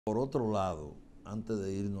Por otro lado, antes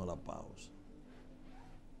de irnos a la pausa,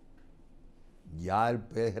 ya el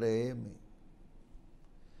PRM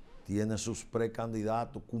tiene sus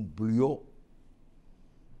precandidatos, cumplió,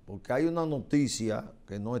 porque hay una noticia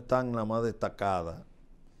que no está en la más destacada,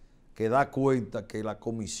 que da cuenta que la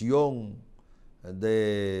comisión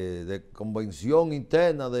de convención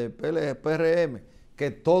interna de PRM, que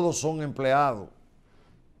todos son empleados.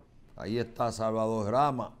 Ahí está Salvador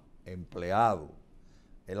Rama, empleado.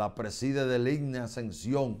 La preside del INE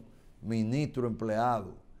Ascensión, ministro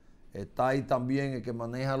empleado. Está ahí también el que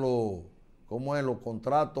maneja los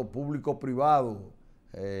contratos público-privados,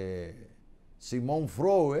 Simón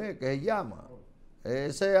Fro, que se llama.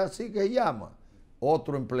 Ese es así que se llama.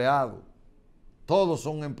 Otro empleado. Todos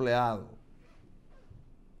son empleados.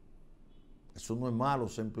 Eso no es malo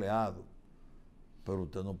ser empleado. Pero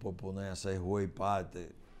usted no puede poner a ser juez y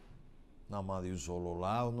parte nada más de un solo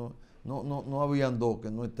lado. No habían dos que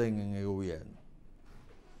no estén en el gobierno.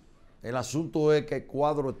 El asunto es que el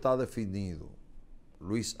cuadro está definido.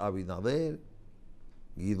 Luis Abinader,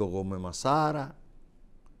 Guido Gómez Mazara.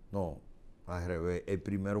 No, al revés. El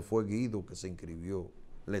primero fue Guido que se inscribió.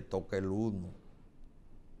 Le toca el 1.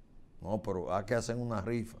 No, pero aquí hacen una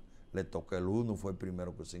rifa. Le toca el 1, fue el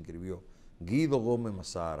primero que se inscribió. Guido Gómez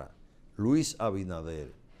Mazara, Luis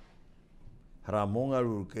Abinader, Ramón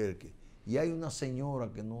Alburquerque. Y hay una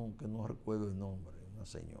señora que no recuerdo el nombre, una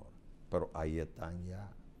señora. Pero ahí están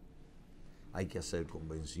ya. Hay que hacer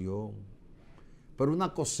convención. Pero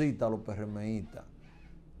una cosita a los PRMistas,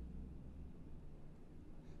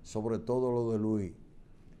 sobre todo lo de Luis.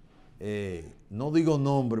 No digo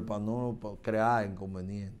nombre para no crear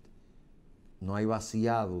inconvenientes. No hay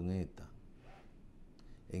vaciado en esta.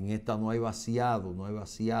 En esta no hay vaciado, no hay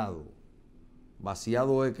vaciado.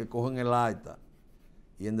 Vaciado es que cogen el acta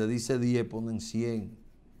y en donde dice 10 ponen 100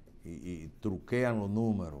 y truquean los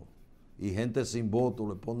números. Y gente sin voto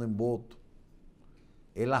le ponen voto.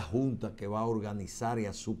 Es la Junta que va a organizar y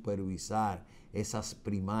a supervisar esas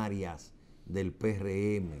primarias del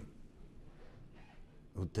PRM.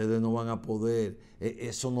 Ustedes no van a poder,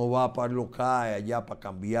 eso no va para el local allá para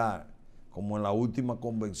cambiar, como en la última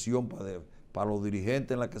convención para los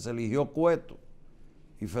dirigentes en la que se eligió Cueto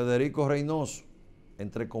y Federico Reynoso,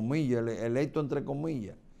 entre comillas, electo entre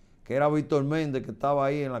comillas, que era Víctor Méndez que estaba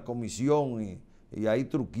ahí en la comisión y ahí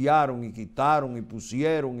truquearon y quitaron y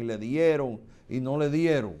pusieron y le dieron y no le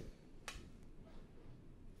dieron.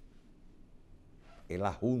 Es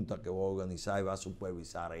la Junta que va a organizar y va a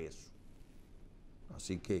supervisar eso.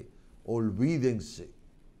 Así que olvídense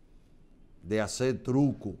de hacer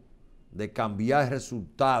truco, de cambiar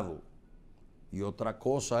resultado. Y otra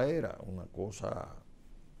cosa era, una cosa,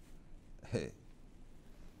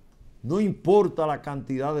 no importa la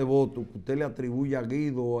cantidad de votos que usted le atribuya a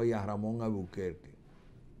Guido y a Ramón Alburquerque.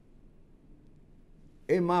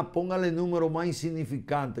 Es más, póngale el número más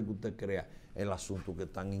insignificante que usted crea, el asunto que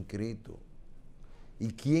están inscritos. ¿Y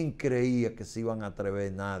quién creía que se iban a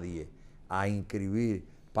atrever nadie a inscribir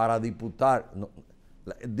para diputar? No,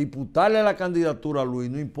 diputarle la candidatura a Luis,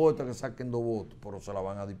 no importa que saquen 2 votos, pero se la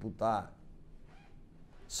van a diputar.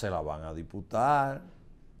 Se la van a diputar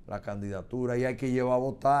la candidatura y hay que llevar a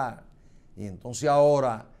votar. Y entonces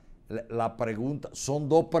ahora la pregunta, son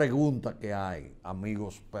 2 preguntas que hay,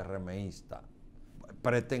 amigos PRMistas.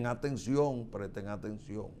 Presten atención, presten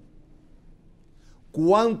atención.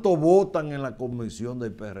 ¿Cuánto votan en la convención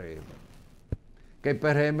del PRM? Que el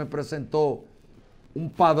PRM presentó un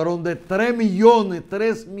padrón de 3 millones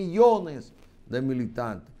de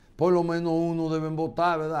militantes. Por lo menos uno deben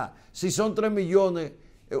votar, ¿verdad? Si son 3 millones,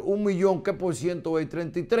 1 millón, ¿qué por ciento es?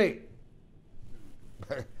 33.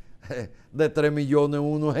 De 3 millones,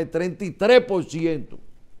 uno es el 33%.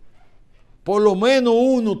 Por lo menos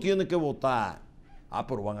uno tiene que votar.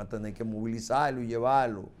 Pero van a tener que movilizarlo y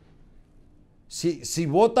llevarlo. Si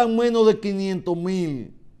votan menos de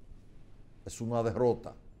 500,000, es una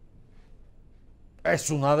derrota. Es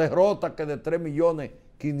una derrota que de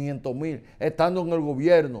 3.500.000, estando en el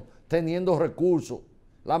gobierno, teniendo recursos,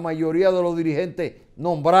 la mayoría de los dirigentes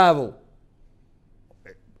nombrados.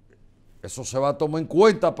 Eso se va a tomar en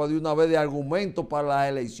cuenta para de una vez de argumento para las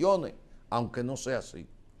elecciones, aunque no sea así.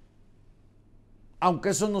 Aunque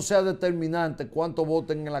eso no sea determinante cuánto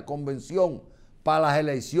voten en la convención para las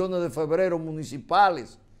elecciones de febrero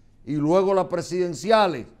municipales y luego las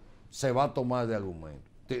presidenciales, se va a tomar de argumento.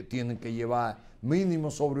 Tienen que llevar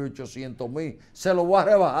mínimo sobre 800,000. Se lo voy a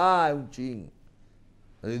rebajar un chin.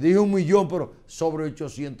 Dije 1 millón, pero sobre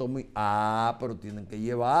 800,000. Pero tienen que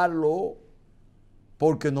llevarlo.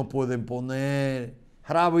 Porque no pueden poner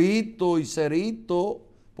rabito y cerito,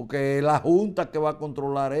 porque es la Junta que va a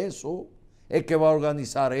controlar eso. es que va a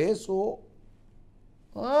organizar eso.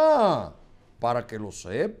 Ah, para que lo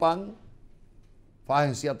sepan.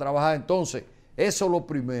 Fájense a trabajar. Entonces, eso es lo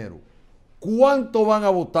primero. ¿Cuánto van a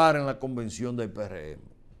votar en la convención del PRM?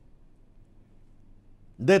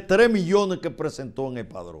 De 3 millones que presentó en el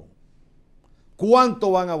padrón.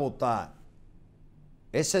 ¿Cuánto van a votar?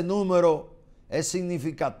 Ese número es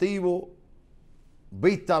significativo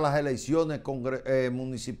vistas las elecciones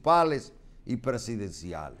municipales y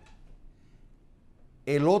presidenciales.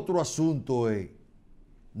 El otro asunto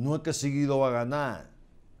no es que Guido va a ganar,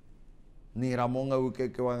 ni Ramón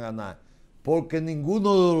Albuquerque que van a ganar, porque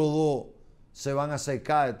ninguno de los dos se van a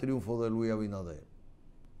acercar al triunfo de Luis Abinader.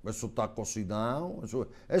 Eso está cocinado, eso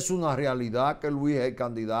es una realidad que Luis es el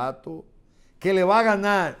candidato, que le va a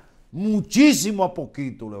ganar muchísimo a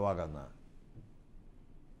poquito, le va a ganar.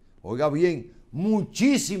 Oiga bien,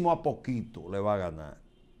 muchísimo a poquito le va a ganar.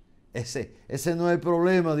 Ese no es el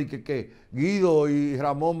problema de que Guido y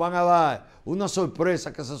Ramón van a dar una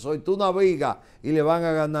sorpresa, que se soltó una viga y le van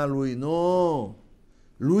a ganar a Luis. No,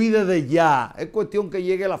 Luis desde ya, es cuestión que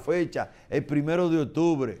llegue la fecha, el 1 de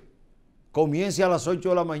octubre, comience a las 8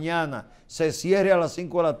 de la mañana, se cierre a las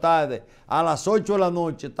 5 de la tarde, a las 8 de la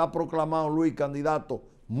noche está proclamado Luis candidato,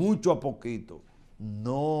 mucho a poquito.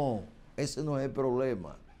 No, ese no es el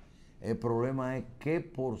problema. El problema es qué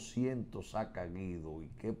por ciento saca Guido y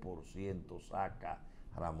qué por ciento saca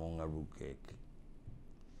Ramón Albuquerque.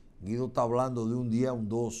 Guido está hablando de un 10 a un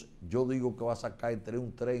 12. Yo digo que va a sacar entre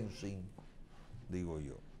un 3 y un 5, digo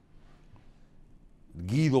yo.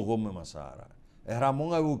 Guido Gómez Mazara.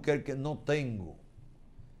 Ramón Albuquerque no tengo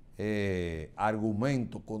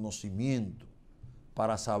argumento, conocimiento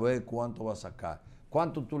para saber cuánto va a sacar.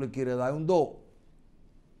 ¿Cuánto tú le quieres dar? ¿Un 2?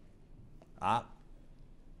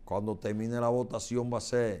 Cuando termine la votación va a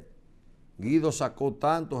ser Guido sacó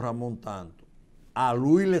tanto, Ramón tanto. A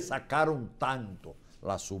Luis le sacaron tanto,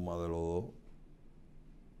 la suma de los dos.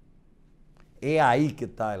 Es ahí que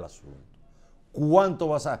está el asunto. ¿Cuánto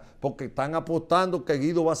va a sacar? Porque están apostando que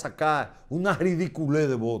Guido va a sacar una ridiculez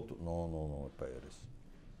de votos. No,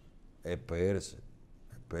 espérese.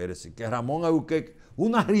 Que Ramón Albuquerque,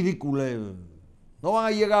 una ridiculez. No van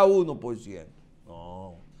a llegar a 1%.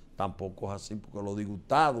 No, tampoco es así, porque los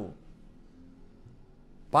disgustados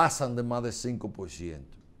pasan de más de 5%.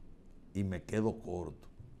 Y me quedo corto.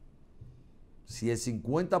 Si el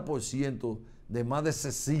 50% de más de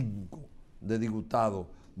ese 5 de disgustados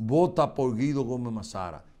vota por Guido Gómez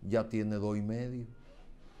Mazara, ya tiene 2,5.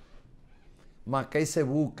 Más que se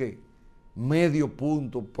busque medio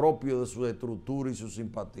punto propio de su estructura y su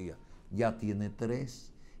simpatía, ya tiene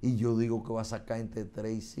 3. Y yo digo que va a sacar entre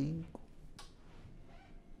 3 y 5.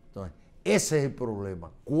 Entonces, ese es el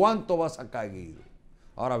problema. ¿Cuánto va a sacar Guido?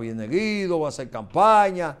 Ahora viene Guido, va a hacer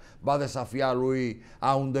campaña, va a desafiar a Luis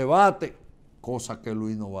a un debate, cosa que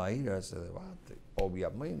Luis no va a ir a ese debate,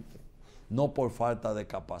 obviamente. No por falta de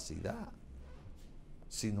capacidad,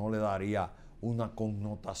 sino le daría una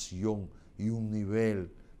connotación y un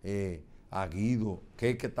nivel a Guido,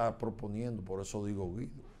 que es que está proponiendo, por eso digo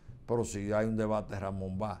Guido. Pero si hay un debate,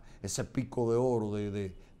 Ramón va. Ese pico de oro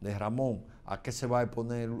de Ramón, ¿a qué se va a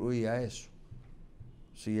poner Luis a eso?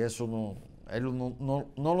 Si eso él no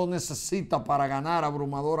lo necesita para ganar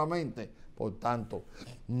abrumadoramente, por tanto,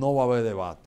 no va a haber debate.